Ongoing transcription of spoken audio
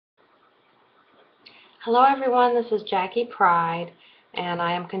Hello everyone, this is Jackie Pride, and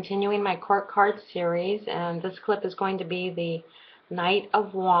I am continuing my court card series, and this clip is going to be the Knight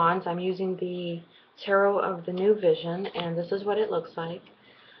of Wands. I'm using the Tarot of the New Vision, and this is what it looks like.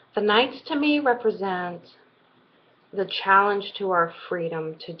 The Knights to me represent the challenge to our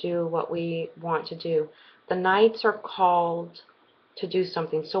freedom to do what we want to do. The Knights are called to do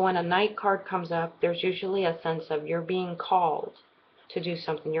something. So when a Knight card comes up, there's usually a sense of you're being called to do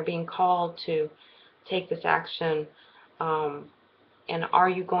something. You're being called to take this action, and are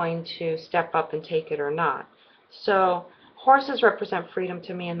you going to step up and take it or not? So horses represent freedom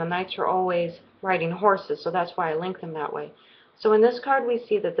to me, and the Knights are always riding horses, so that's why I link them that way. So in this card we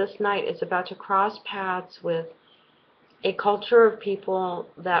see that this Knight is about to cross paths with a culture of people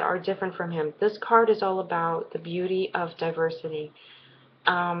that are different from him. This card is all about the beauty of diversity.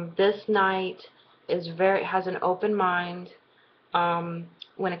 This Knight has an open mind.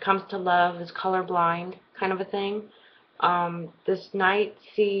 When it comes to love, is colorblind, kind of a thing. This Knight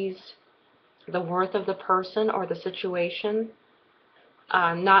sees the worth of the person or the situation,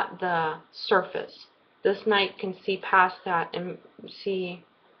 not the surface. This Knight can see past that and see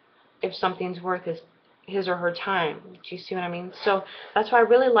if something's worth his or her time. Do you see what I mean? So that's why I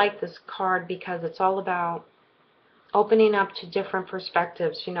really like this card, because it's all about opening up to different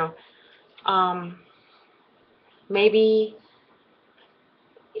perspectives. Maybe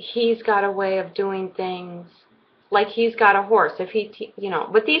he's got a way of doing things, like he's got a horse. If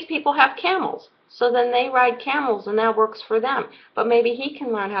but these people have camels, so then they ride camels, and that works for them. But maybe he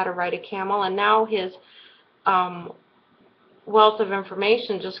can learn how to ride a camel, and now his um, wealth of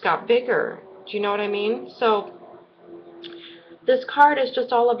information just got bigger. Do you know what I mean? So this card is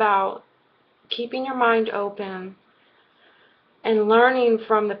just all about keeping your mind open and learning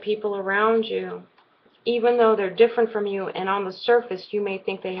from the people around you, even though they're different from you, and on the surface you may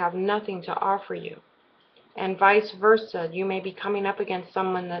think they have nothing to offer you. And vice versa, you may be coming up against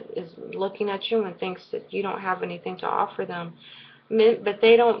someone that is looking at you and thinks that you don't have anything to offer them. But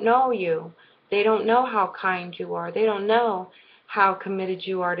they don't know you. They don't know how kind you are. They don't know how committed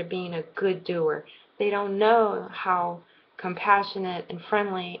you are to being a good doer. They don't know how compassionate and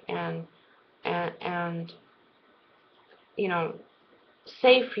friendly and you know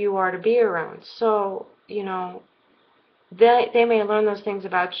safe you are to be around. So they may learn those things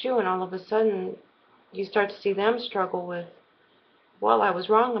about you, and all of a sudden you start to see them struggle with, well, I was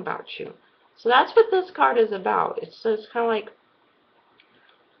wrong about you. So that's what this card is about. It's kind of like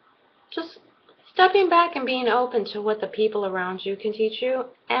just stepping back and being open to what the people around you can teach you,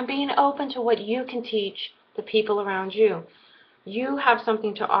 and being open to what you can teach the people around you. You have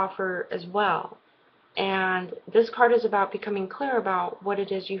something to offer as well. And this card is about becoming clear about what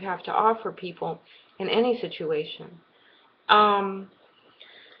it is you have to offer people in any situation.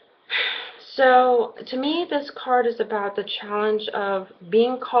 So to me, this card is about the challenge of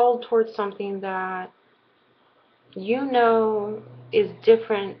being called towards something that is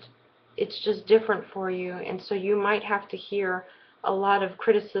different. It's just different for you, and so you might have to hear a lot of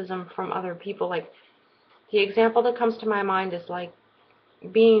criticism from other people. Like, the example that comes to my mind is like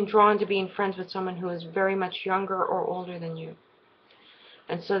being drawn to being friends with someone who is very much younger or older than you.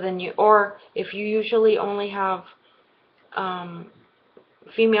 And so then or if you usually only have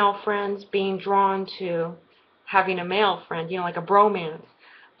female friends, being drawn to having a male friend, like a bromance.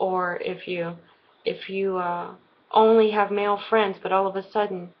 Or if you only have male friends, but all of a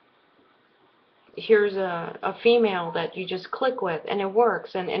sudden here's a female that you just click with and it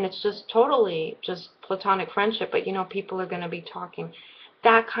works, and it's just totally just platonic friendship, but people are going to be talking.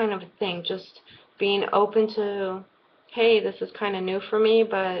 That kind of thing. Just being open to, hey, this is kind of new for me,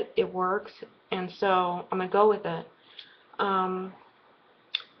 but it works, and so I'm going to go with it. I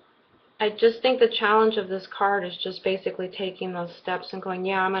just think the challenge of this card is just basically taking those steps and going,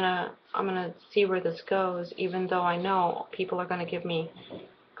 yeah, I'm gonna see where this goes, even though I know people are gonna give me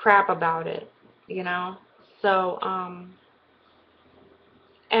crap about it. So,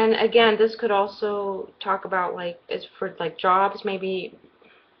 and again, this could also talk about, like, as for like jobs, maybe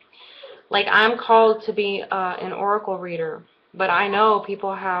like I'm called to be an oracle reader, but I know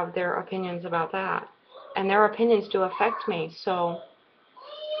people have their opinions about that, and their opinions do affect me, so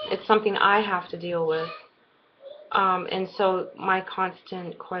it's something I have to deal with. And so my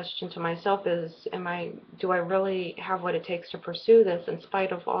constant question to myself is, do I really have what it takes to pursue this in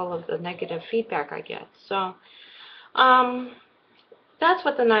spite of all of the negative feedback I get? So that's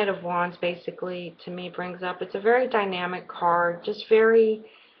what the Knight of Wands basically to me brings up. It's a very dynamic card, just very,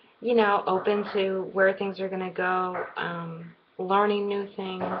 open to where things are going to go, learning new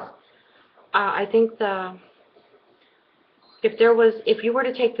things. I think if you were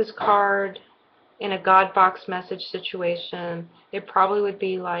to take this card in a God box message situation, it probably would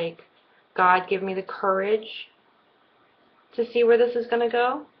be like, God, give me the courage to see where this is going to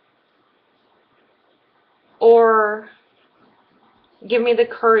go, or give me the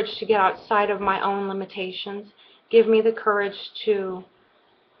courage to get outside of my own limitations. Give me the courage to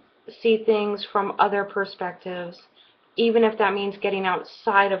see things from other perspectives, even if that means getting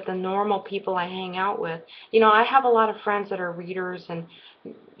outside of the normal people I hang out with. You know, I have a lot of friends that are readers and,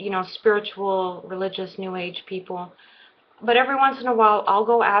 you know, spiritual, religious, New Age people. But every once in a while, I'll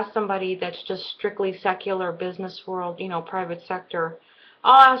go ask somebody that's just strictly secular, business world, you know, private sector.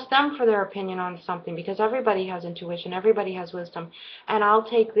 I'll ask them for their opinion on something, because everybody has intuition, everybody has wisdom, and I'll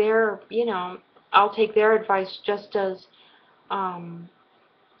take their, you know, I'll take their advice just as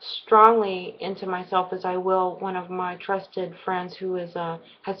strongly into myself as I will one of my trusted friends who is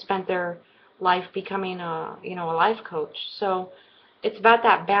has spent their life becoming a, you know, a life coach. So it's about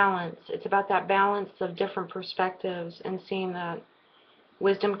that balance. It's about that balance of different perspectives and seeing that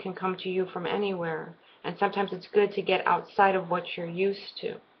wisdom can come to you from anywhere. And sometimes it's good to get outside of what you're used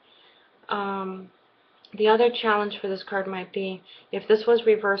to. The other challenge for this card might be, if this was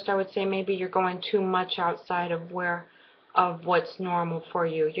reversed, I would say maybe you're going too much outside of what's normal for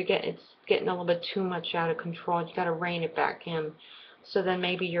you. It's getting a little bit too much out of control. You got to rein it back in. So then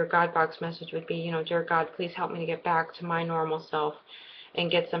maybe your God box message would be, you know, dear God, please help me to get back to my normal self and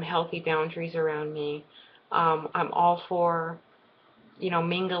get some healthy boundaries around me. I'm all for, you know,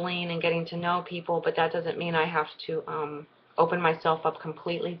 mingling and getting to know people, but that doesn't mean I have to open myself up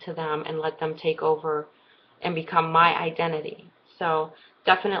completely to them and let them take over and become my identity. So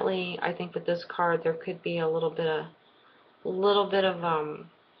definitely, I think with this card there could be a little bit of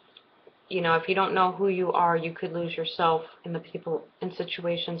you know, if you don't know who you are, you could lose yourself in the people and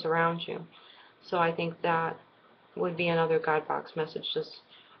situations around you. So I think that would be another God box message. Just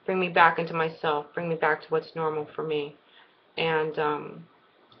bring me back into myself, bring me back to what's normal for me, and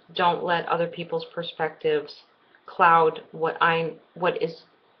don't let other people's perspectives cloud what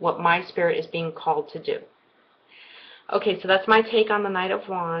my spirit is being called to do. Okay, so that's my take on the Knight of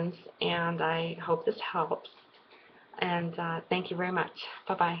Wands, and I hope this helps. And thank you very much.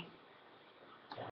 Bye-bye.